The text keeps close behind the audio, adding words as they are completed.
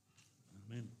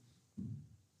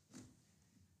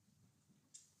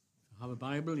have a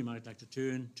Bible, you might like to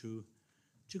turn to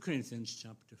 2 Corinthians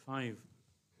chapter 5.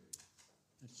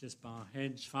 Let's just bow our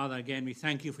heads. Father, again, we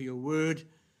thank you for your word.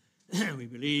 We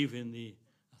believe in the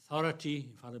authority,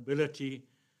 infallibility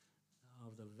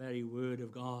of the very word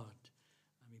of God.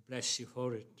 And we bless you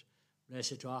for it.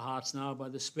 Bless it to our hearts now by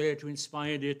the Spirit who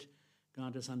inspired it.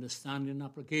 Grant us understanding and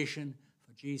application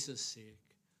for Jesus'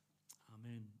 sake.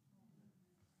 Amen.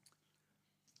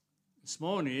 This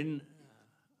morning,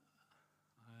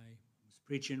 I was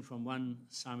preaching from 1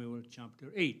 Samuel chapter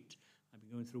 8. I've been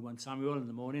going through 1 Samuel in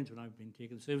the mornings when I've been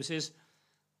taking services.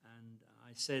 And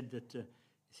I said that it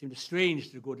seemed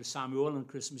strange to go to Samuel on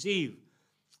Christmas Eve.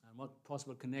 And what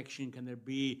possible connection can there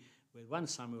be with 1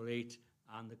 Samuel 8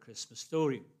 and the Christmas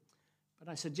story? But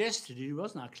I suggested it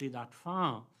wasn't actually that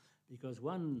far, because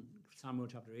 1 Samuel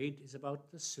chapter 8 is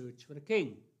about the search for a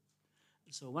king.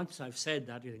 So once I've said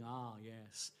that, you think,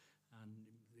 yes. And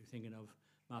you're thinking of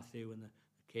Matthew and the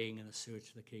king and the search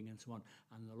for the king and so on,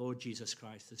 and the Lord Jesus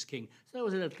Christ as king. So there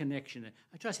was a little connection there.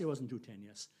 I trust it wasn't too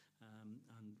tenuous,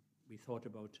 and we thought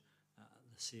about the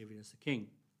Saviour as the king.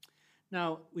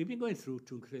 Now, we've been going through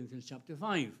 2 Corinthians chapter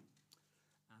 5. And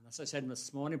as I said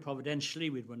this morning, providentially,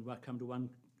 we'd come to 1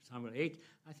 Samuel 8.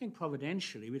 I think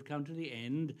providentially we'd come to the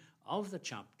end of the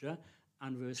chapter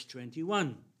and verse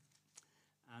 21.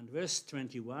 And verse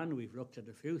 21, we've looked at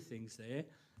a few things there,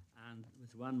 and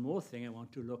there's one more thing I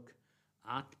want to look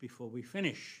at before we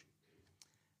finish.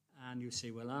 And you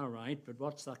say, well, all right, but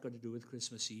what's that got to do with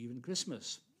Christmas Eve and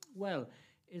Christmas? Well,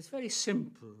 it's very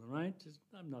simple, right?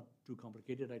 I'm not too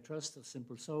complicated, I trust, a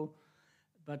simple soul.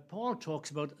 But Paul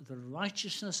talks about the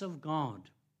righteousness of God.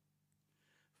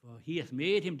 For he hath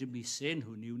made him to be sin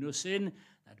who knew no sin,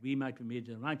 that we might be made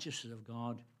the righteousness of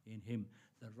God in him.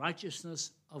 The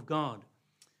righteousness of God.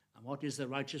 And what is the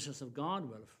righteousness of God?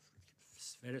 Well,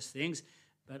 various things,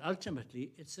 but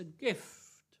ultimately it's a gift.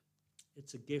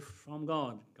 It's a gift from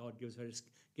God. God gives various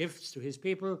gifts to his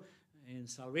people in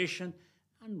salvation,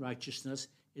 and righteousness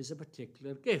is a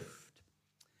particular gift.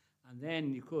 And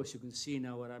then, of course, you can see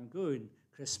now where I'm going.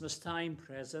 Christmas time,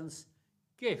 presents,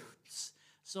 gifts.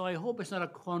 So I hope it's not a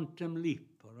quantum leap,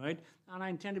 all right? And I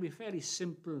intend to be fairly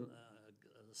simple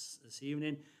this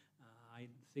evening. I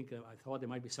thought there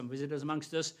might be some visitors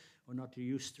amongst us who are not too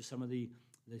used to some of the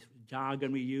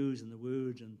jargon we use and the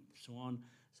words and so on.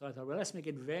 So I thought, well, let's make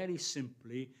it very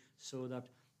simply so that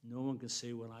no one can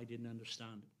say, well, I didn't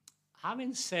understand.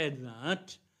 Having said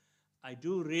that, I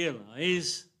do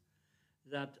realize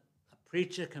that a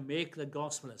preacher can make the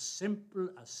gospel as simple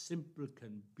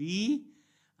can be,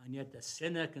 and yet the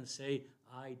sinner can say,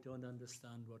 I don't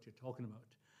understand what you're talking about.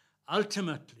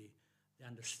 Ultimately, the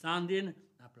understanding,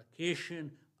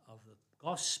 application of the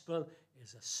gospel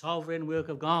is a sovereign work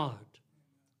of God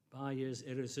by his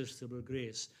irresistible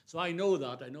grace. So I know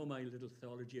that. I know my little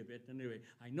theology a bit anyway.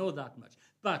 I know that much.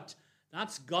 But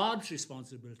that's God's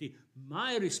responsibility.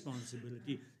 My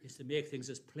responsibility is to make things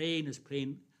as plain as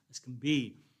can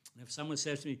be. And if someone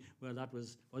says to me, well, that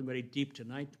wasn't very deep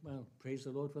tonight, well, praise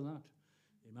the Lord for that.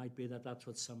 It might be that that's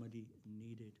what somebody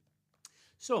needed.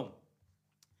 So,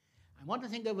 I want to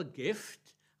think of a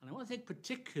gift, and I want to think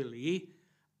particularly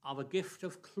of a gift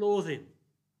of clothing.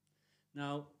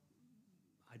 Now,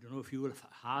 I don't know if you have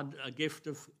had a gift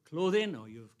of clothing or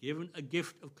you've given a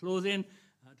gift of clothing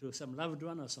to some loved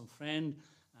one or some friend.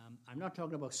 I'm not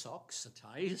talking about socks or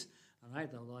ties, all right,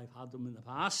 although I've had them in the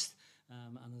past,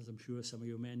 and as I'm sure some of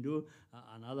you men do,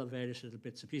 and other various little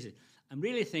bits and pieces. I'm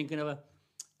really thinking of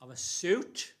a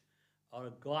suit or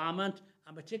a garment,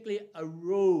 and particularly a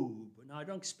robe. Now, I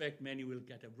don't expect many will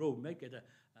get a robe. Might get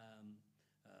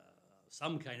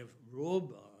some kind of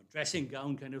robe or dressing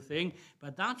gown kind of thing,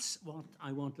 but that's what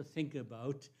I want to think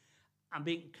about and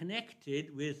being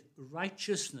connected with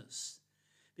righteousness,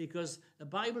 because the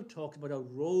Bible talks about a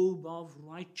robe of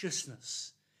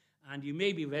righteousness, and you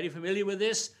may be very familiar with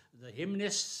this. The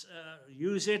hymnists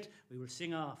use it. We will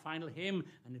sing our final hymn,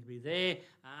 and it'll be there,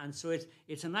 and so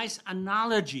it's a nice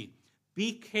analogy.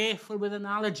 Be careful with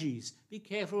analogies. Be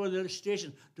careful with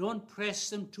illustrations. Don't press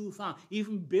them too far.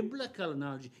 Even biblical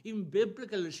analogy, even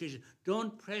biblical illustration,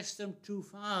 don't press them too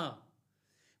far.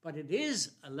 But it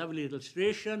is a lovely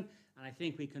illustration, and I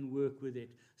think we can work with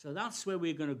it. So that's where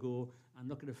we're going to go and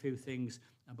look at a few things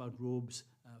about robes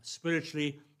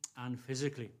spiritually and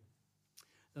physically.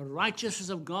 The righteousness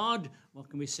of God, what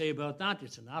can we say about that?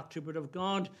 It's an attribute of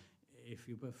God. If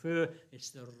you prefer, it's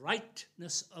the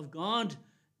rightness of God.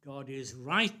 God is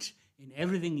right in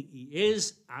everything he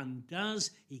is and does.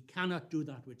 He cannot do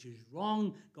that which is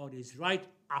wrong. God is right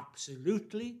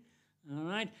absolutely. All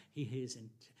right? He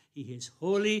is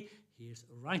holy. He is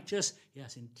righteous, he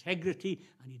has integrity,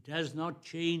 and he does not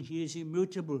change. He is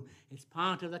immutable. It's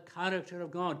part of the character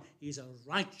of God. He's a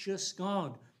righteous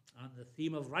God. And the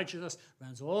theme of righteousness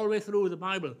runs all the way through the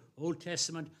Bible, Old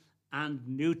Testament and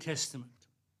New Testament.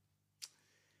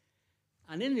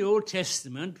 And in the Old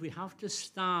Testament, we have to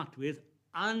start with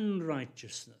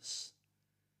unrighteousness.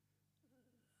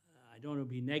 I don't want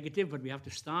to be negative, but we have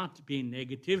to start being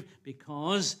negative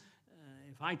because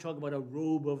if I talk about a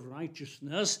robe of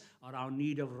righteousness or our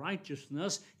need of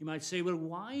righteousness, you might say, well,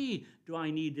 why do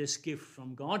I need this gift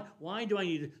from God? Why do I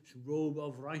need this robe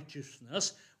of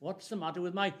righteousness? What's the matter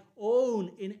with my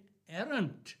own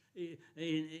inherent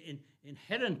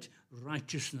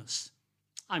righteousness?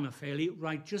 I'm a fairly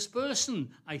righteous person,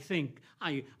 I think.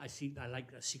 I seek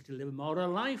to live a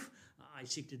moral life. I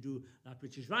seek to do that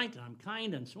which is right, and I'm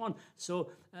kind, and so on.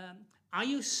 So are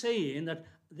you saying that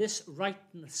this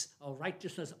rightness or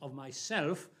righteousness of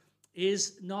myself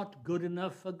is not good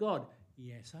enough for God?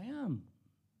 Yes, I am.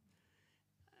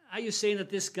 Are you saying that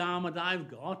this garment I've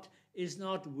got is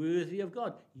not worthy of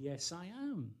God? Yes, I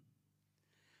am.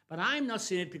 But I'm not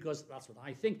saying it because that's what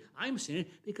I think. I'm saying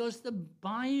it because the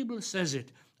Bible says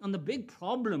it. And the big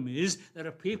problem is there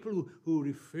are people who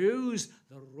refuse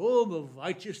the robe of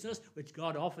righteousness which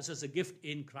God offers as a gift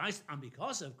in Christ and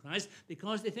because of Christ,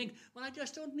 because they think, well, I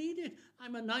just don't need it.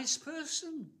 I'm a nice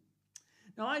person.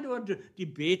 Now, I don't want to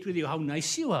debate with you how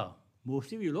nice you are.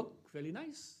 Most of you look fairly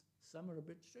nice. Some are a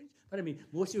bit strange. But I mean,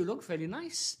 most of you look fairly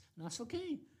nice, and that's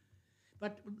okay.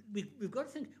 But we've got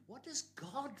to think, what does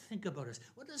God think about us?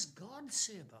 What does God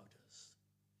say about us?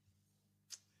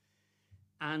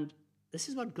 And this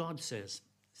is what God says.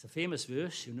 It's a famous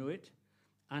verse, you know it.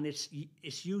 And it's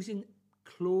using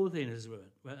clothing as it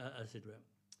were.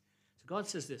 So God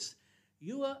says this,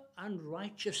 your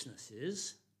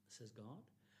unrighteousnesses, says God,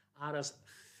 are as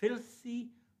filthy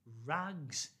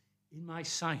rags in my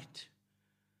sight.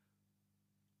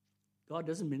 God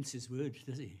doesn't mince his words,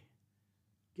 does he?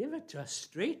 Give it to us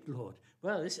straight, Lord.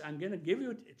 Well, I'm going to give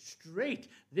you it straight.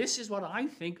 This is what I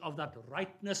think of that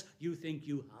rightness you think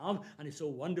you have, and it's so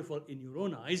wonderful in your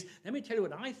own eyes. Let me tell you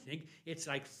what I think. It's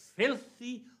like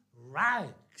filthy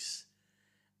rags.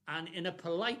 And in a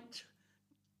polite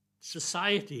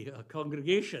society, a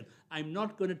congregation, I'm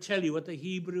not going to tell you what the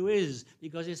Hebrew is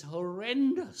because it's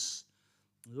horrendous.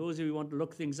 Those of you who want to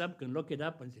look things up can look it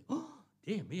up and say, oh,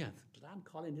 dear me, I'm glad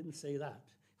Colin didn't say that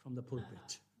from the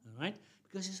pulpit. All right?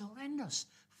 Because it's horrendous.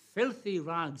 Filthy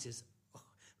rags is,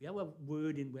 we have a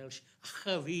word in Welsh,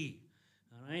 chavi,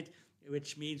 all right,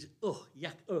 which means,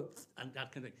 yuck, and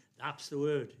that kind of, that's the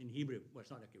word in Hebrew. Well,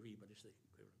 it's not like a but it's the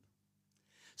equivalent.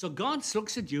 So God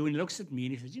looks at you and looks at me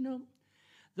and he says, you know,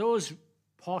 those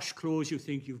posh clothes you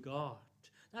think you've got,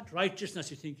 that righteousness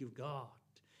you think you've got,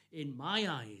 in my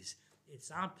eyes,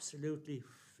 it's absolutely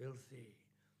filthy.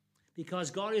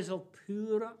 Because God is of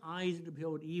purer eyes and to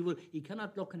behold evil. He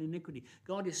cannot look on iniquity.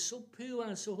 God is so pure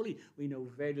and so holy. We know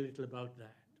very little about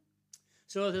that.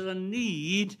 So there's a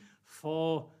need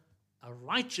for a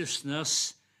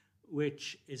righteousness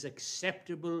which is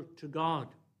acceptable to God.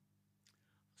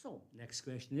 So, next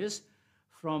question is,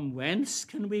 from whence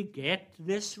can we get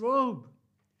this robe?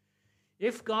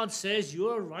 If God says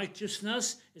your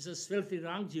righteousness is as filthy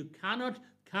rags, you cannot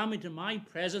come into my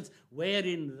presence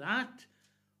wearing that,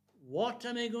 what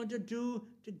am I going to do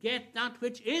to get that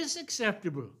which is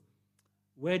acceptable?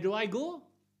 Where do I go?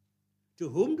 To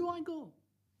whom do I go?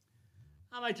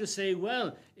 Am I to say,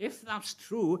 well, if that's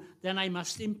true, then I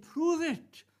must improve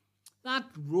it.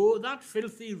 That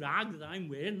filthy rag that I'm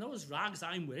wearing, those rags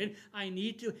I'm wearing, I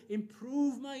need to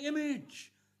improve my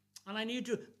image. And I need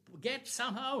to get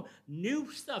somehow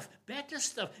new stuff, better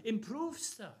stuff, improved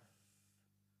stuff.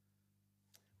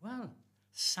 Well,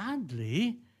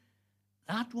 sadly,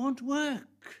 that won't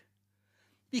work.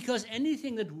 Because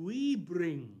anything that we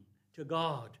bring to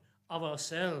God of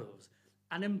ourselves,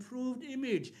 an improved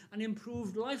image, an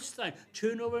improved lifestyle,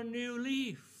 turn over a new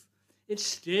leaf, it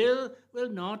still will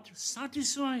not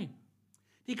satisfy.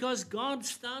 Because God's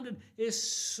standard is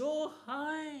so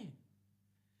high.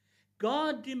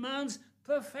 God demands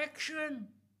perfection.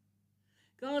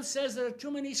 God says there are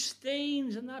too many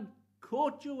stains in that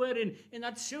coat you're wearing, in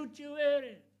that suit you're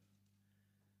wearing.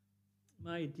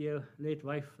 My dear late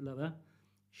wife, lover,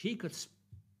 she could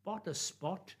spot a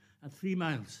spot at 3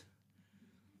 miles.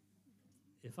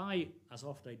 If I, as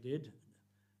oft I did,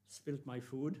 spilt my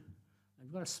food,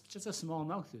 I've got just a small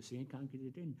mouth, you see, and can't get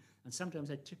it in. And sometimes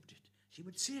I tipped it. She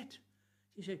would see it.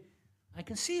 She'd say, I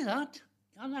can see that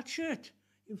on that shirt.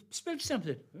 You've spilled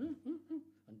something. And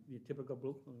the typical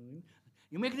bloke,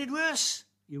 you're making it worse.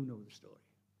 You know the story.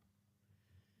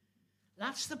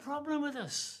 That's the problem with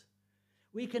us.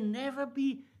 We can never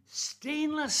be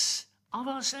stainless of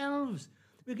ourselves.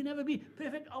 We can never be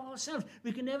perfect of ourselves.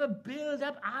 We can never build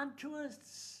up onto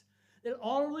us. There'll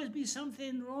always be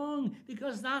something wrong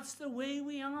because that's the way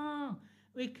we are.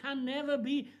 We can never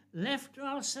be left to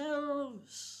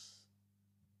ourselves.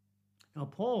 Now,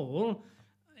 Paul,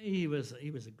 he was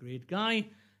a great guy.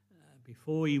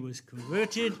 Before he was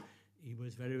converted, he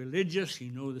was very religious.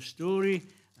 You know the story.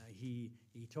 He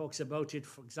talks about it,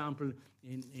 for example,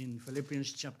 in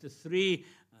Philippians chapter 3.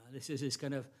 This is his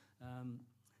kind of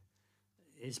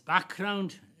his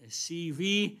background, his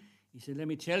CV. He said, let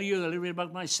me tell you a little bit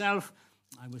about myself.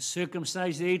 I was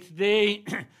circumcised the 8th day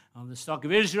of the stock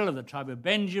of Israel, of the tribe of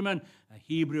Benjamin, a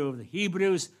Hebrew of the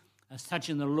Hebrews, as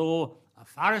touching the law, a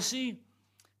Pharisee,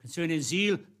 concerning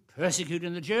zeal,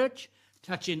 persecuting the church,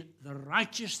 touching the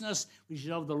righteousness which is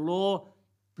of the law,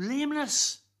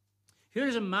 blameless. Here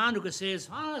is a man who could say, as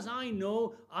far as I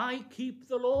know, I keep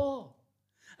the law.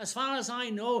 As far as I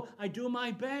know, I do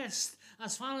my best.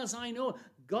 As far as I know,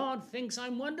 God thinks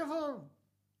I'm wonderful.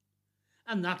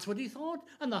 And that's what he thought,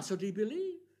 and that's what he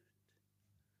believed.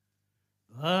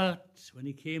 But when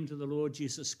he came to the Lord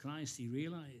Jesus Christ, he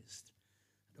realized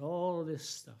that all this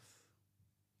stuff,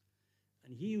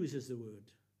 and he uses the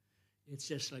word, it's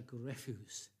just like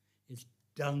refuse. It's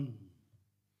dung.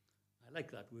 I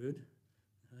like that word.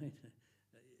 Right?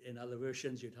 In other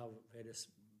versions, you'd have various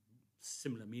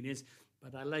similar meanings,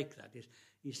 but I like that.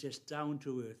 It's just down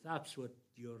to earth. That's what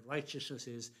your righteousness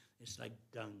is. It's like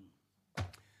dung.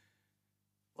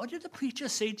 What did the preacher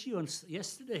say to you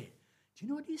yesterday? Do you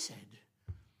know what he said?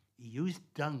 He used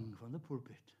dung from the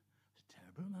pulpit. He's a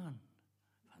terrible man.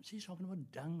 Fancy he's talking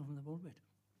about dung from the pulpit.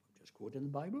 Just quote in the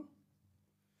Bible.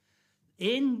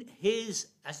 In his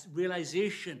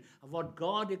realization of what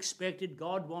God expected,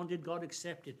 God wanted, God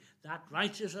accepted, that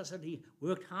righteousness that he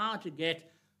worked hard to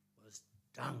get was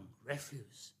dung,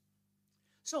 refuse.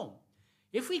 So,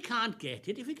 if we can't get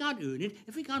it, if we can't earn it,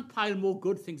 if we can't pile more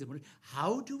good things upon it,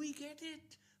 how do we get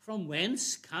it? From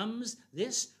whence comes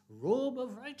this robe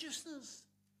of righteousness?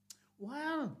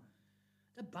 Well,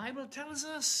 the Bible tells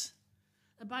us.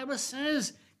 The Bible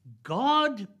says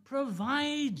God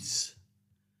provides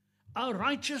a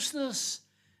righteousness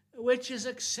which is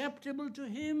acceptable to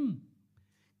him.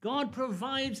 God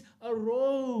provides a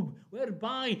robe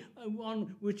whereby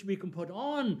one which we can put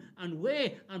on and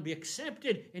wear and be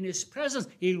accepted in his presence.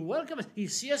 He'll welcome us. He'll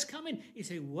see us coming. He'll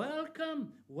say,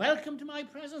 welcome, welcome to my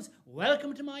presence,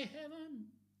 welcome to my heaven.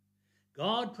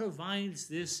 God provides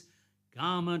this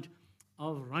garment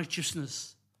of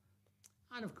righteousness.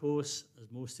 And of course,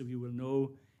 as most of you will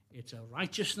know, it's a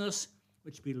righteousness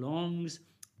which belongs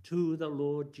to the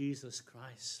Lord Jesus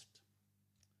Christ.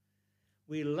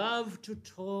 We love to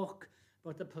talk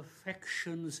about the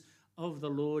perfections of the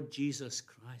Lord Jesus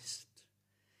Christ.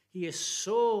 He is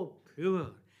so pure.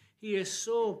 He is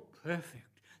so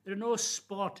perfect. There are no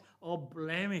spot or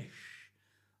blemish.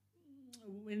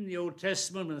 In the Old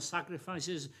Testament, when the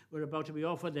sacrifices were about to be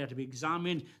offered, they had to be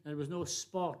examined. There was no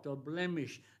spot or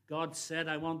blemish. God said,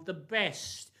 I want the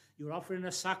best. You're offering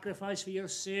a sacrifice for your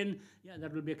sin. Yeah,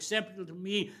 that will be acceptable to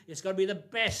me. It's got to be the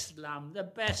best lamb, the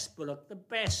best bullock, the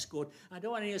best goat. I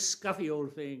don't want any scruffy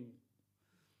old thing.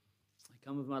 I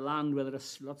come from a land where there are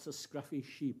lots of scruffy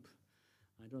sheep.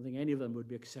 I don't think any of them would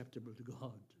be acceptable to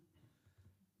God.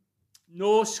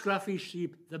 No scruffy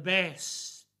sheep, the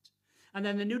best. And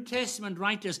then the New Testament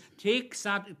writers take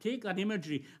that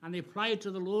imagery and they apply it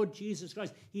to the Lord Jesus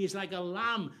Christ. He is like a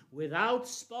lamb without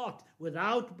spot,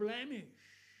 without blemish.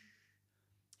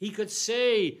 He could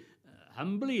say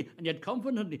humbly and yet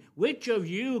confidently, which of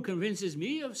you convinces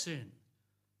me of sin?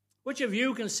 Which of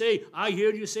you can say, I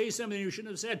heard you say something you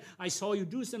shouldn't have said. I saw you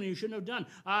do something you shouldn't have done.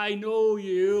 I know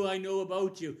you. I know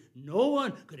about you. No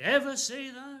one could ever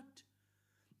say that.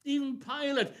 Even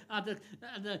Pilate at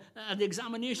the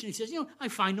examination, he says, I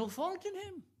find no fault in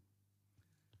him.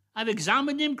 I've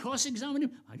examined him, cross-examined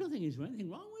him. I don't think there's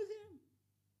anything wrong with him.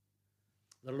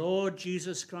 The Lord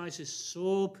Jesus Christ is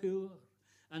so pure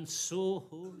and so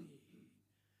holy.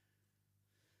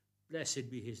 Blessed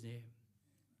be his name.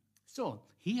 So,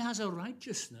 he has a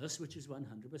righteousness which is 100%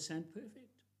 perfect.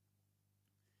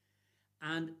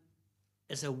 And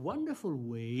it's a wonderful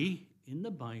way in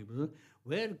the Bible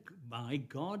whereby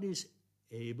God is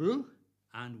able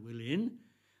and willing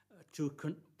to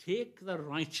take the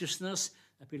righteousness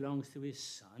that belongs to his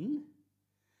Son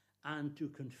and to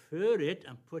confer it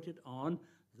and put it on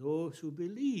those who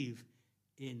believe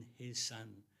in his Son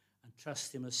and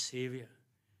trust him as Savior.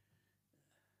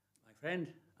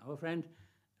 Our friend,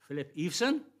 Philip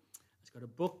Eveson, has got a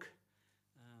book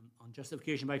on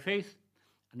justification by faith,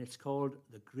 and it's called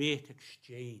The Great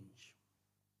Exchange.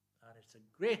 That is It's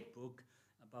a great book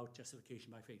about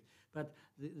justification by faith. But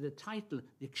the title,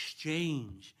 The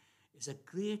Exchange, is a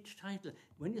great title.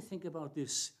 When you think about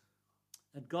this,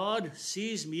 that God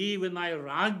sees me with my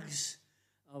rags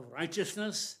of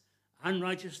righteousness,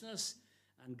 unrighteousness,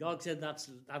 and God said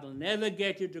that'll never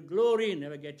get you to glory,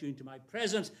 never get you into my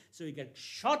presence. So he gets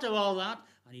shot of all that,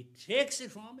 and he takes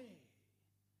it from me.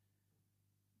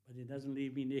 But he doesn't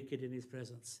leave me naked in his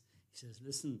presence. He says,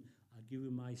 listen, I'll give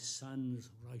you my son's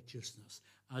righteousness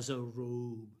as a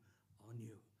robe on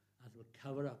you that will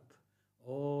cover up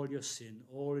all your sin,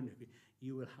 all iniquity.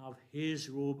 You will have his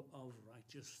robe of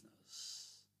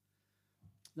righteousness.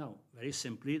 Now, very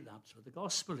simply, that's what the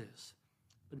gospel is.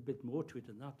 But a bit more to it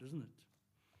than that, isn't it?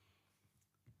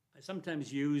 I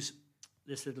sometimes use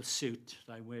this little suit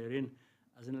that I'm wearing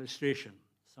as an illustration.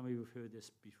 Some of you have heard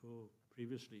this before,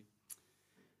 previously.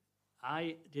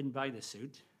 I didn't buy this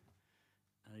suit,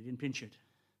 and I didn't pinch it.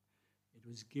 It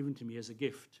was given to me as a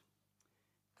gift.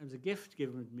 It was a gift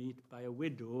given to me by a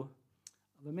widow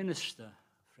of a minister,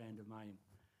 a friend of mine.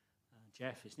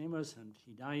 Jeff, his name was, and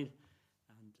he died.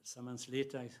 And some months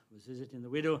later, I was visiting the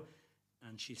widow,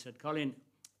 and she said, Colin,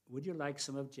 would you like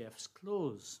some of Jeff's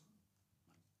clothes?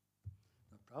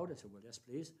 I'm not proud. I said, well, yes,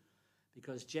 please.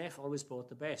 Because Jeff always bought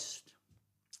the best.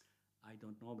 I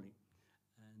don't normally.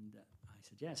 And I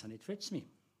said, yes, and it fits me.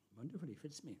 Wonderfully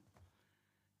fits me.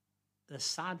 The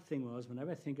sad thing was,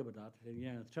 whenever I think about that, I think,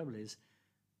 yeah, the trouble is,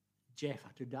 Jeff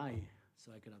had to die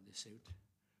so I could have this suit.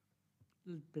 A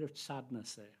little bit of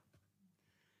sadness there.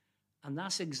 And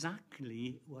that's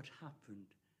exactly what happened.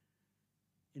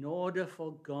 In order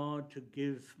for God to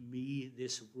give me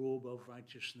this robe of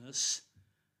righteousness,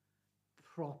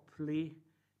 properly,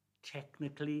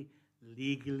 technically,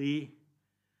 legally,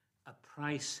 a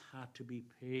price had to be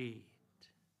paid.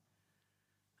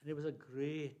 And it was a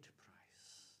great price.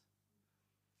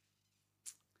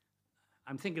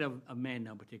 I'm thinking of men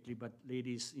now particularly, but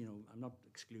ladies, I'm not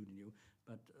excluding you,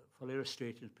 but for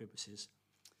illustration purposes,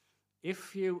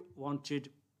 if you wanted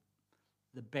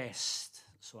the best,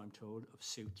 so I'm told, of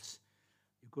suits,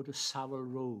 you go to Savile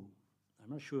Row. I'm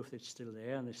not sure if it's still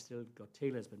there, and they've still got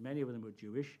tailors, but many of them were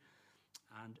Jewish,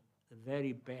 and the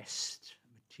very best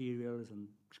materials and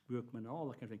workmen, all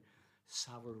that kind of thing,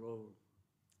 Savile Row.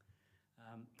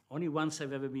 Only once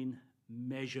I've ever been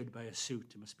measured by a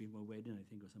suit. It must be my wedding, I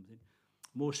think, or something.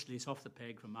 Mostly it's off the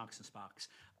peg from Marks and Sparks.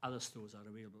 Other stores are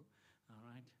available, all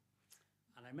right?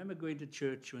 And I remember going to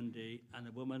church one day, and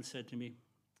a woman said to me,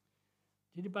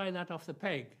 did you buy that off the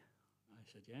peg?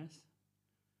 I said, yes.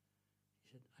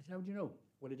 I said, how do you know?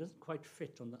 Well, it doesn't quite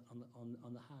fit on the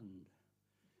hand.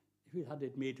 If you had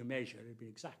it made to measure, it'd be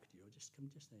exact. Just come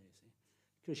just there, you see.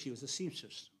 Because she was a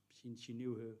seamstress. She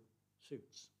knew her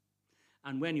suits.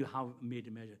 And when you have made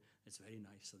to measure, it's very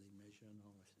nice, so they measure and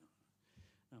all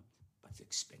that. No, but it's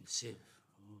expensive.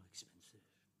 Oh, expensive.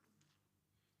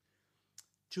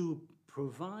 To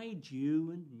provide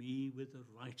you and me with the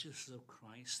righteousness of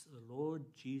Christ, the Lord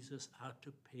Jesus had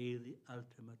to pay the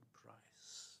ultimate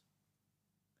price.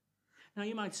 Now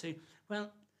you might say,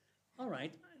 well, all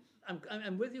right,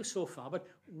 I'm with you so far, but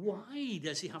why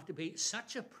does he have to pay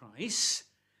such a price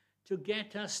to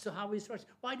get us to have his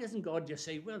righteousness? Why doesn't God just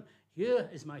say, well, here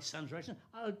is my son's righteousness,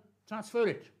 I'll transfer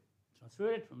it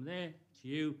from there to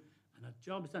you, and the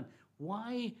job's done?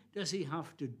 Why does he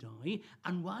have to die?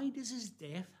 And why does his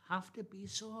death have to be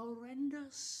so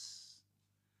horrendous?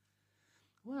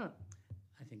 Well,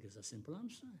 I think there's a simple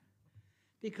answer.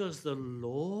 Because the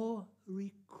law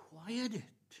required it.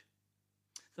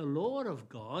 The law of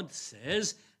God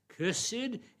says, cursed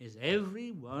is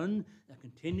every one that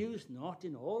continues not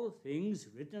in all things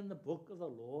written in the book of the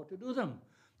law to do them.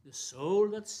 The soul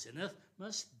that sinneth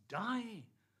must die.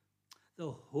 The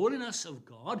holiness of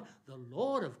God, the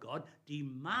law of God,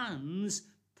 demands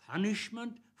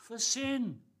punishment for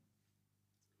sin.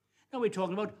 Now we're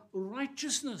talking about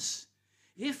righteousness.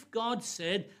 If God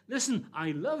said, listen,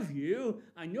 I love you,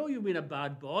 I know you've been a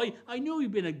bad boy, I know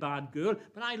you've been a bad girl,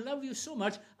 but I love you so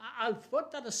much, I'll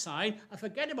put that aside, I'll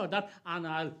forget about that, and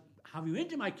I'll have you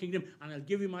into my kingdom, and I'll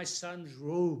give you my son's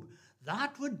robe.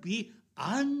 That would be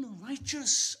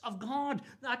unrighteous of God.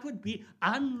 That would be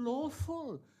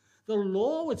unlawful. The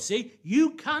law would say,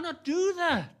 you cannot do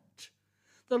that.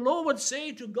 The law would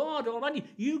say to God already,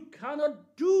 you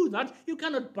cannot do that. You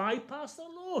cannot bypass the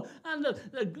law. And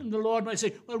the Lord might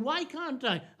say, well, why can't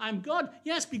I? I'm God.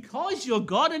 Yes, because you're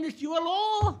God and it's your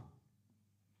law.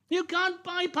 You can't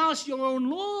bypass your own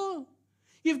law.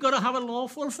 You've got to have a law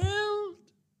fulfilled.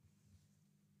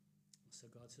 So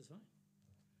God says, fine.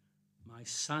 My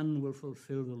son will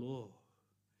fulfill the law,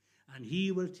 and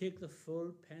he will take the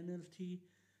full penalty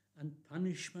and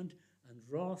punishment and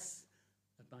wrath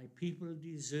my people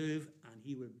deserve, and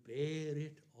he will bear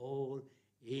it all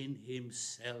in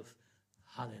himself.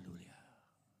 Hallelujah.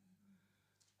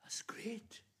 That's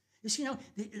great. You see now,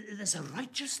 there's a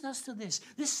righteousness to this.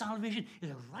 This salvation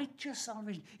is a righteous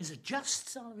salvation. It's a just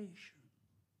salvation.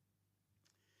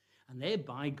 And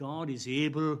thereby God is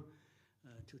able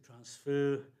to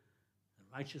transfer the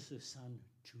righteousness of the Son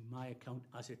to my account,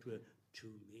 as it were, to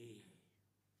me.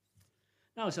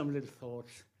 Now some little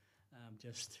thoughts.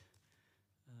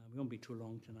 We won't be too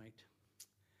long tonight.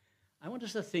 I want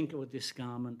us to think about this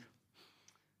garment.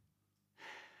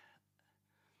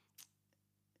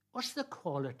 What's the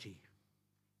quality?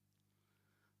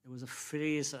 There was a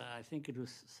phrase, I think it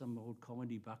was some old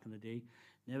comedy back in the day,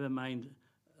 never mind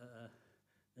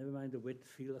the width,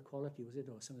 feel the quality, was it?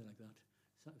 Or something like that.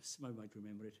 Someone might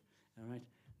remember it. All right?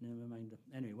 Never mind.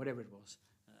 Anyway, whatever it was.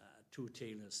 Two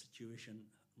tailors, Jewish and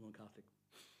Roman Catholic.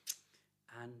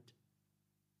 And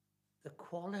the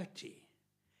quality,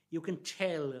 you can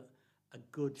tell a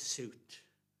good suit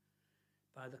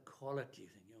by the quality. You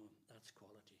think, that's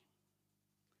quality.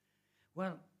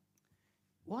 Well,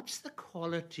 what's the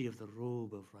quality of the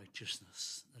robe of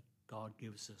righteousness that God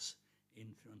gives us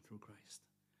in and through Christ?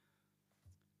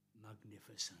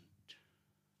 Magnificent.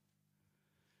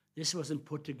 This wasn't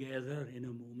put together in a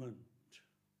moment.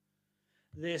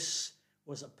 This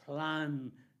was a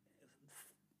plan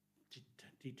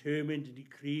determined and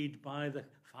decreed by the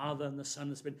Father and the Son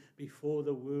and the Spirit before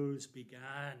the worlds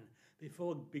began.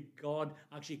 Before God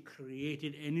actually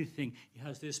created anything, he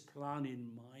has this plan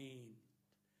in mind.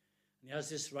 And he has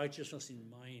this righteousness in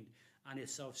mind. And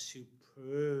it's of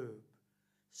superb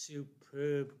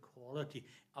quality,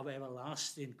 of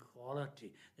everlasting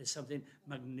quality. There's something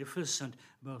magnificent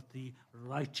about the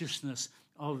righteousness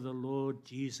of the Lord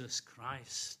Jesus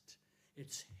Christ.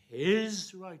 It's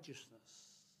his righteousness.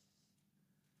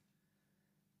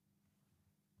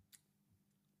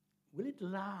 Will it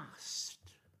last?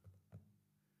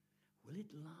 Will it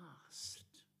last?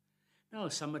 Now,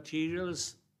 some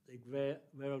materials, they wear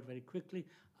out very quickly.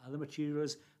 Other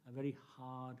materials are very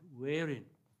hard wearing.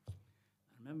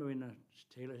 I remember in a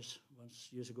tailor's once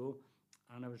years ago,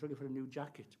 and I was looking for a new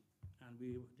jacket. And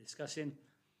we were discussing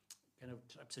kind of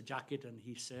types of jacket, and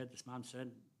this man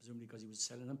said, presumably because he was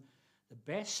selling them, the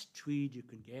best tweed you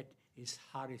can get is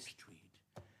Harris tweed.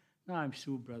 Now, I'm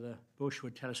sure Brother Bush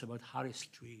would tell us about Harris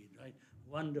tweed, right?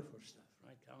 Wonderful stuff,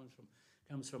 right?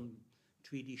 Comes from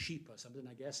Tweedy sheep or something,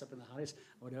 I guess, up in the Harris,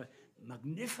 or whatever.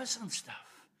 Magnificent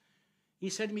stuff. He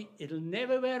said to me, it'll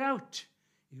never wear out.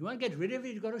 If you want to get rid of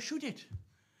it, you've got to shoot it.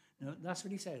 No, that's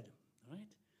what he said, right?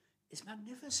 It's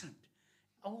magnificent.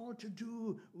 All to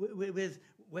do with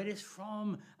where it's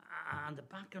from and the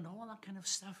back and all that kind of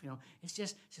stuff, It's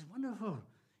just wonderful.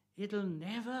 It'll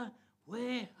never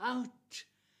wear out.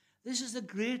 This is the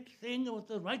great thing about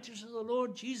the righteousness of the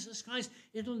Lord Jesus Christ.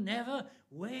 It'll never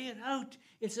wear out.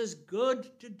 It's as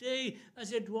good today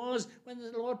as it was when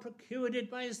the Lord procured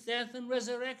it by his death and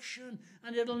resurrection.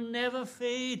 And it'll never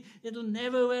fade. It'll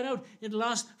never wear out. It'll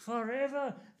last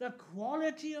forever. The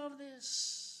quality of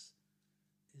this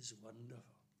is wonderful.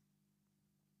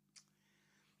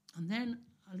 And then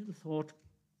a little thought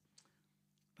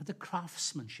about the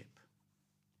craftsmanship.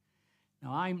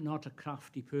 Now, I'm not a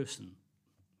crafty person,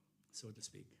 so to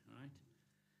speak, all right?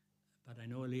 But I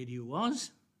know a lady who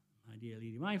was, my dear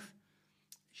lady wife.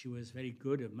 She was very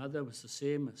good. Her mother was the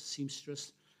same, a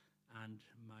seamstress. And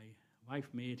my wife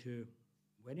made her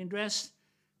wedding dress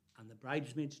and the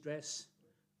bridesmaid's dress.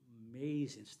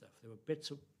 Amazing stuff. There were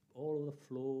bits of all over the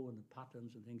floor and the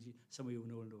patterns and things. Some of you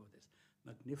know this.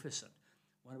 Magnificent.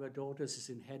 One of her daughters has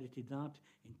inherited that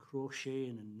in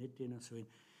crocheting and knitting and sewing.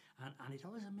 And it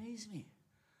always amazed me.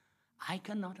 I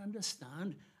cannot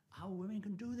understand how women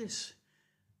can do this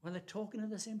when they're talking at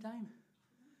the same time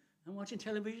and watching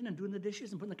television and doing the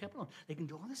dishes and putting the kettle on. They can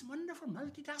do all this wonderful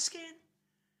multitasking.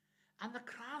 And the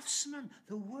craftsman,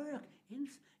 the work,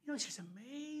 it's just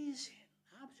amazing,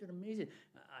 absolutely amazing.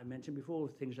 I mentioned before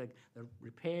things like the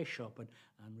repair shop and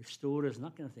restorers and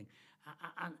that kind of thing.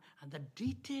 And the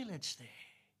detail it's there.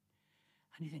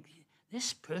 And you think,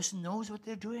 this person knows what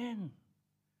they're doing.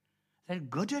 They're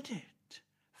good at it,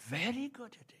 very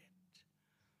good at it.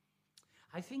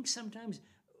 I think sometimes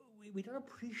we don't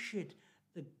appreciate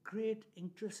the great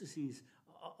intricacies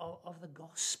of the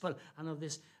gospel and of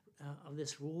this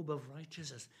robe of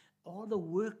righteousness. All the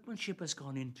workmanship has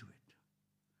gone into it.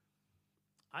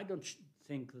 I don't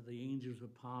think that the angels were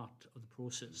part of the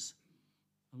process.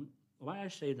 And why I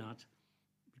say that?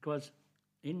 Because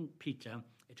in Peter,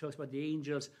 it talks about the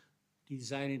angels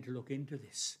desiring to look into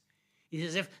this. It's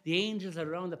as if the angels are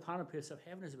around the parapets of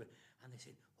heaven, and they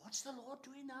say, what's the Lord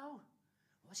doing now?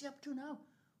 What's he up to now?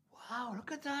 wow,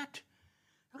 look at that.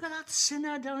 Look at that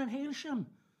sinner down in Hailsham.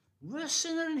 Worst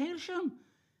sinner in Hailsham.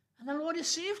 And the Lord has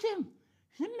saved him.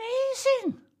 It's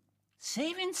amazing.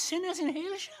 Saving sinners in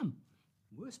Hailsham.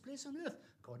 Worst place on earth,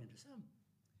 according to some.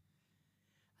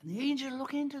 And the angel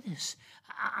look into this.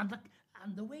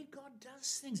 And the way God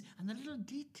does things. And the little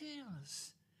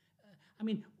details. I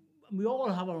mean, we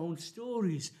all have our own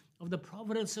stories of the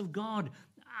providence of God.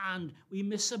 And we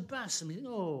miss a bus. And we think,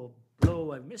 oh,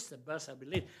 blow, I've missed the bus, I'll be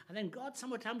late. And then God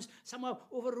sometimes somehow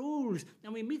overrules.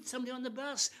 And we meet somebody on the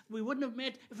bus we wouldn't have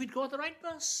met if we'd caught the right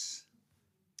bus.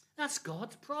 That's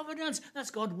God's providence.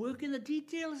 That's God working the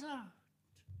details out.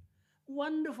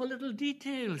 Wonderful little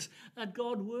details that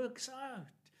God works out.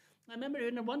 I remember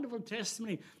hearing a wonderful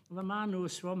testimony of a man who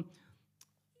was from,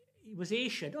 it was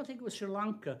Asia. I don't think it was Sri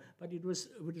Lanka, but it was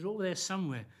over there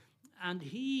somewhere. And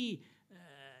he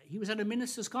was at a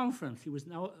minister's conference. He was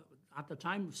now, at the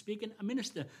time, speaking, a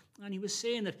minister. And he was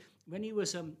saying that when he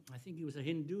was, I think he was a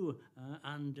Hindu,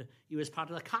 and he was part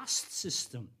of the caste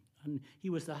system. And he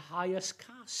was the highest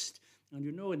caste. And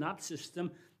you know, in that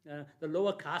system, the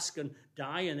lower caste can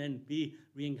die and then be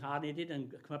reincarnated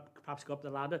and perhaps go up the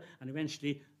ladder, and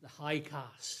eventually the high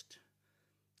caste.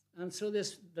 And so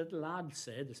this little lad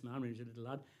said, this man, when he was a little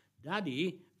lad,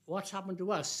 Daddy, what's happened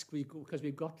to us? Because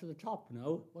we've got to the top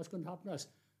now. What's going to happen to us?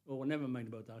 Oh, well, never mind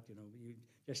about that, you know. You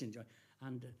just enjoy.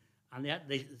 And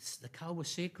the cow was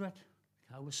sacred.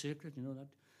 The cow was sacred, you know that.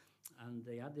 And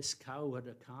they had this cow, had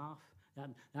a calf.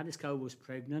 This cow was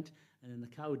pregnant, and then the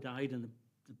cow died, and the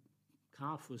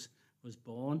calf was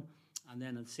born. And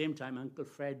then at the same time, Uncle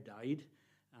Fred died,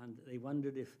 and they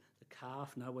wondered if the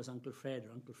calf now was Uncle Fred,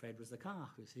 or Uncle Fred was the calf,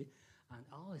 you see. And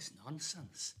all this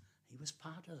nonsense. He was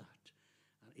part of that.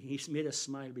 And he made us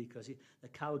smile because the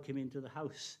cow came into the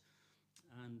house,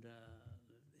 and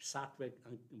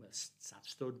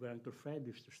stood where Uncle Fred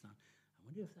used to stand.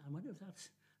 I wonder if that's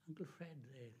Uncle Fred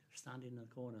there, standing in the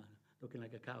corner, looking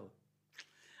like a cow.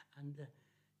 And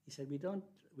he said,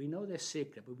 we know they're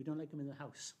sacred, but we don't like them in the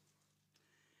house.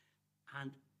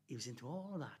 And he was into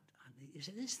all that. And he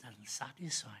said, this doesn't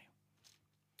satisfy.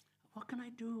 What can I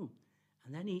do?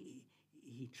 And then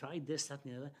he tried this, that,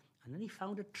 and the other. And then he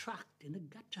found a tract in the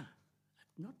gutter.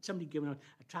 Not somebody giving out,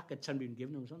 a tract that somebody had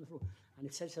given him, was on the floor. And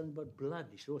it said something about blood.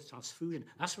 He said, oh, it's transfusion.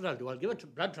 That's what I'll do. I'll give a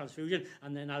blood transfusion,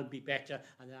 and then I'll be better,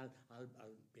 and then I'll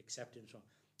be accepted and so on.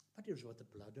 But it was about the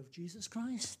blood of Jesus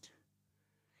Christ.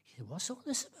 He said, what's all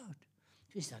this about?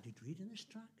 So he started reading this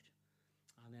tract.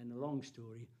 And then a long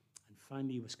story. And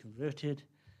finally he was converted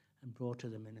and brought to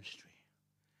the ministry.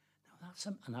 Now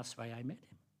that's why I met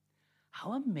him.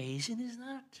 How amazing is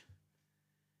that?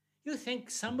 You think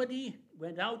somebody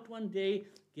went out one day,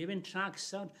 giving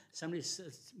tracts out. Somebody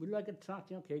says, would you like a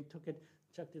tract? Okay, took it,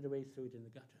 chucked it away, threw it in the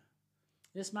gutter.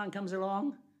 This man comes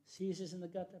along, sees it in the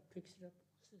gutter, picks it up,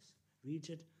 reads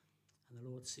it, and the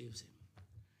Lord saves him.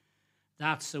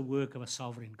 That's the work of a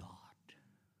sovereign God.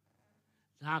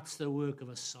 That's the work of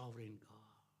a sovereign God.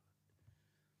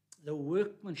 The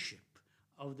workmanship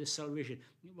of this salvation.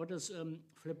 What does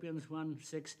Philippians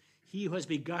 1:6? He who has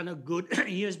begun a good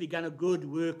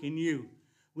work in you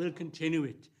will continue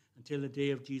it until the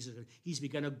day of Jesus. He's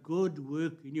begun a good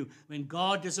work in you. When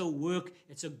God does a work,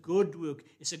 it's a good work.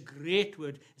 It's a great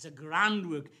work. It's a grand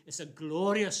work. It's a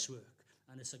glorious work.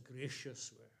 And it's a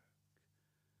gracious work.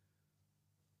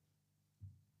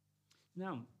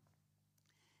 Now,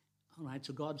 all right,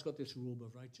 so God's got this robe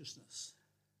of righteousness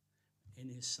in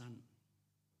his Son.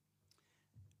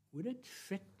 Will it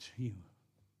fit you?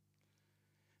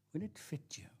 Will it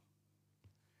fit you?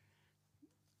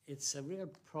 It's a real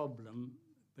problem,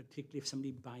 particularly if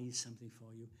somebody buys something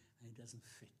for you and it doesn't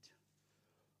fit.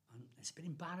 And it's a bit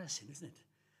embarrassing, isn't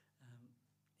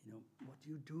it? What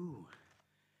do you do?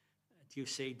 Do you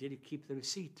say, did you keep the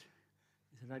receipt?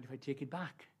 Is it right if I take it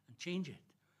back and change it?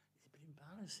 It's a bit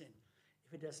embarrassing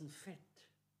if it doesn't fit.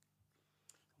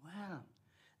 Well,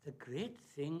 the great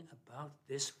thing about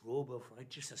this robe of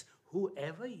righteousness,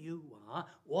 whoever you are,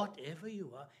 whatever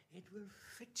you are, it will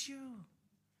fit you.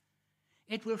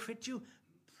 It will fit you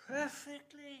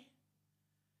perfectly.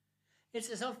 It's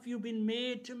as if you've been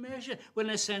made to measure. Well,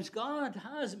 in a sense, God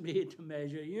has made to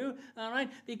measure you, all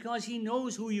right, because he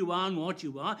knows who you are and what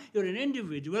you are. You're an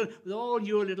individual with all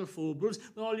your little foibles,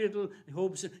 with all your little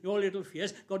hopes, your little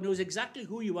fears. God knows exactly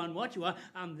who you are and what you are,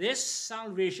 and this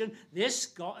salvation,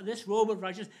 this robe of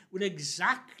righteousness will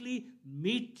exactly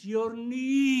meet your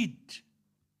need.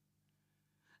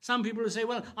 Some people will say,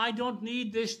 well, I don't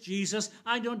need this Jesus.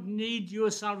 I don't need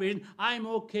your salvation. I'm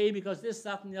okay because this,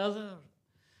 that, and the other.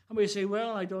 And we say,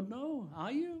 well, I don't know.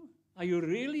 Are you? Are you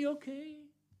really okay?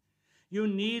 You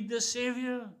need the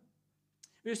Savior.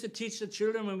 We used to teach the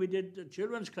children when we did the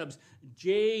children's clubs,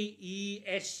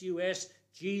 Jesus,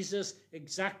 Jesus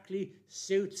exactly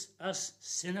suits us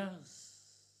sinners.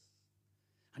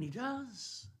 And he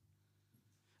does.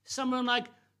 Someone like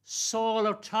Saul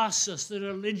of Tarsus, the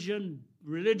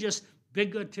religious,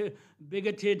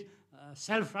 bigoted,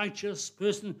 self-righteous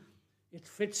person, it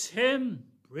fits him,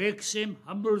 breaks him,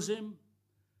 humbles him.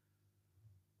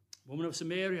 Woman of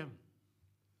Samaria,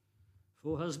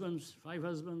 4 husbands, 5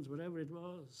 husbands, whatever it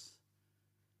was.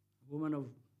 A woman of,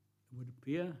 would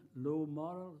appear, low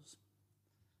morals.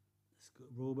 This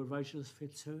robe of righteousness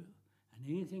fits her, and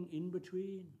anything in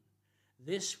between.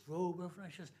 This robe of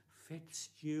righteousness fits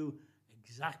you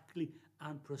exactly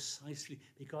and precisely,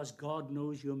 because God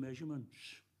knows your measurements,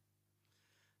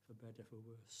 for better, for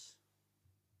worse.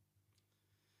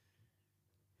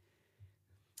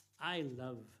 I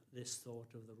love this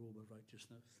thought of the robe of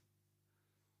righteousness.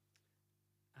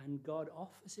 And God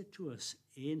offers it to us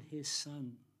in his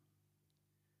Son.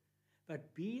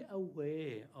 But be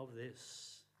aware of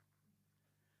this,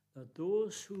 that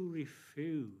those who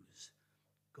refuse,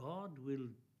 God will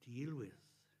deal with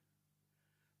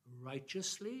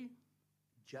righteously,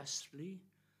 justly,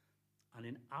 and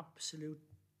in absolute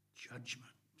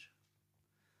judgment.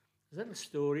 There's a little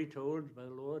story told by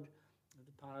the Lord,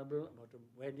 the parable about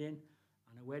a wedding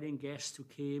and a wedding guest who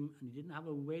came and he didn't have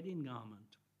a wedding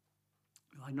garment.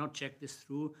 I've not checked this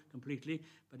through completely,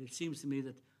 but it seems to me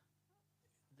that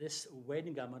this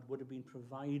wedding garment would have been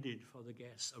provided for the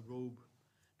guests, a robe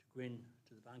to go in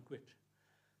to the banquet.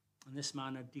 And this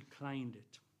man had declined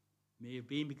it. May have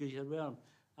been because he said, well,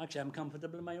 actually, I'm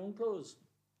comfortable in my own clothes.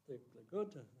 They're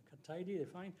good, they're tidy, they're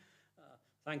fine.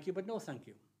 Thank you, but no thank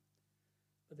you.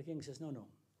 But the king says, no.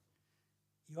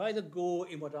 You either go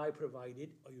in what I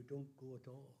provided or you don't go at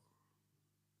all.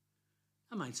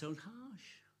 That might sound harsh.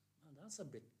 Well, that's a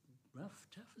bit rough,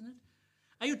 tough, isn't it?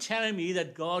 Are you telling me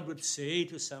that God would say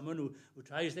to someone who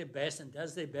tries their best and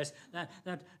does their best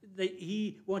that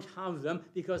he won't have them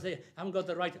because they haven't got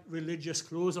the right religious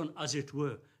clothes on, as it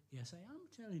were? Yes, I am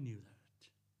telling you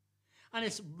that. And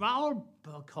it's all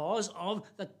because of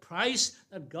the price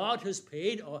that God has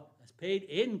paid, or has paid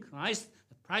in Christ,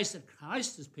 the price that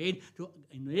Christ has paid to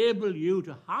enable you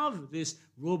to have this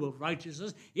robe of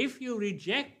righteousness. If you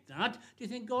reject that, do you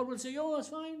think God will say, oh, that's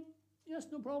fine? Yes,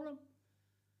 no problem.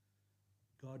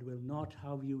 God will not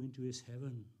have you into his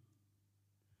heaven.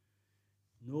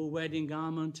 No wedding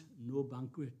garment, no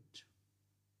banquet.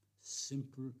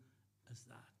 Simple as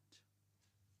that.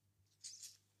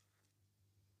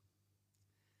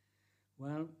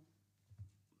 Well,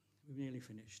 we've nearly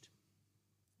finished.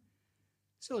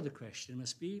 So the question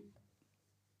must be,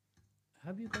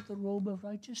 have you got the robe of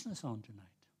righteousness on tonight?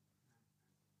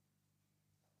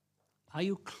 Are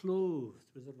you clothed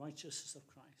with the righteousness of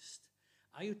Christ?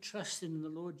 Are you trusting in the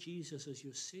Lord Jesus as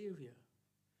your Savior?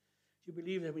 Do you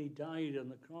believe that when he died on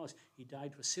the cross, he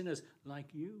died for sinners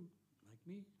like you, like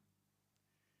me?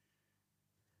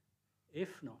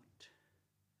 If not,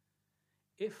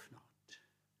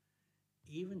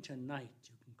 even tonight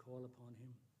you can call upon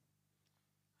him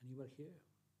and he will hear.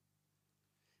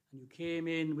 And you came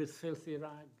in with filthy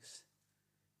rags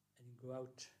and you go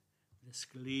out with this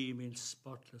gleaming,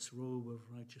 spotless robe of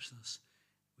righteousness,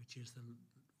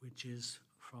 which is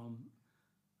from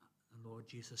the Lord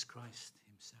Jesus Christ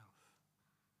himself.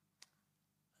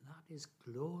 And that is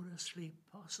gloriously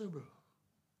possible.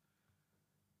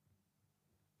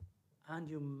 And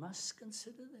you must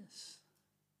consider this.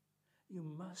 You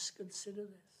must consider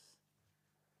this.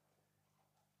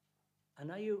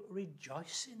 And are you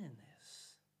rejoicing in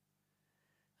this?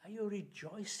 Are you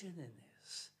rejoicing in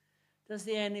this? Does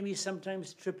the enemy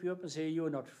sometimes trip you up and say, you're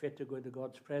not fit to go into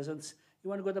God's presence? You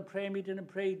want to go to the prayer meeting and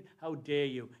pray? How dare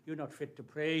you? You're not fit to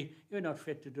pray. You're not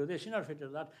fit to do this. You're not fit to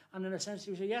do that. And in a sense,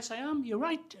 you say, yes, I am. You're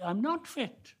right. I'm not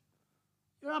fit.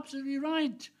 You're absolutely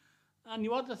right. And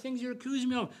what the things you're accusing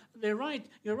me of, they're right.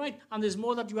 You're right. And there's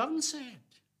more that you haven't said.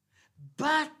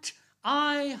 But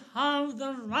I have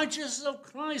the righteousness of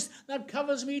Christ that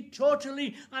covers me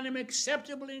totally, and I'm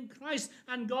acceptable in Christ,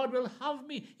 and God will have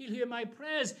me. He'll hear my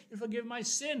prayers. He'll forgive my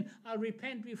sin. I'll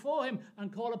repent before him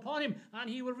and call upon him, and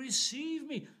he will receive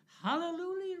me.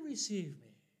 Hallelujah, receive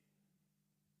me.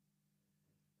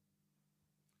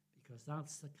 Because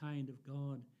that's the kind of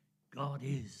God God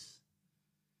is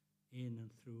in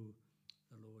and through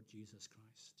the Lord Jesus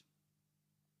Christ.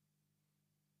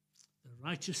 The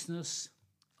righteousness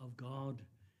of God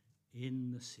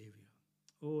in the Savior.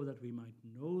 Oh, that we might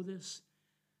know this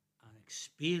and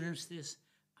experience this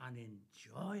and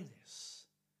enjoy this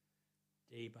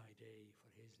day by day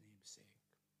for his name's sake.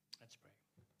 Let's pray.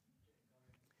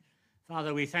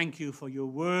 Father, we thank you for your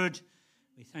word.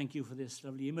 We thank you for this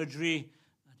lovely imagery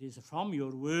that is from your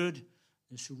word,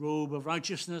 this robe of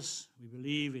righteousness. We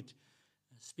believe it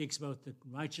speaks about the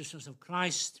righteousness of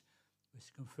Christ, which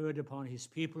is conferred upon his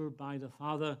people by the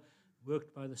Father,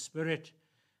 worked by the Spirit,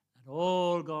 that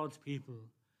all God's people,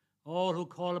 all who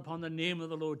call upon the name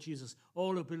of the Lord Jesus,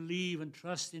 all who believe and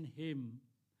trust in him,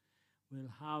 will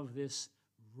have this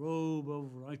robe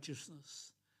of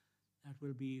righteousness that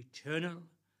will be eternal,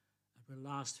 that will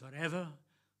last forever,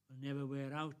 will never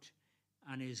wear out,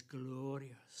 and is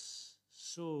glorious,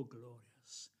 so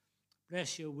glorious.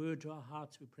 Bless your word to our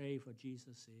hearts, we pray, for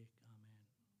Jesus' sake.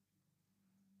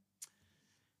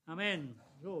 Amen. Amen.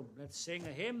 So let's sing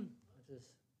a hymn that is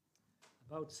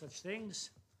about such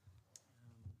things.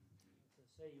 To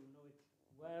say you know it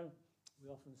well, we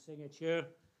often sing it here,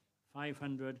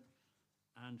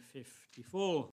 554.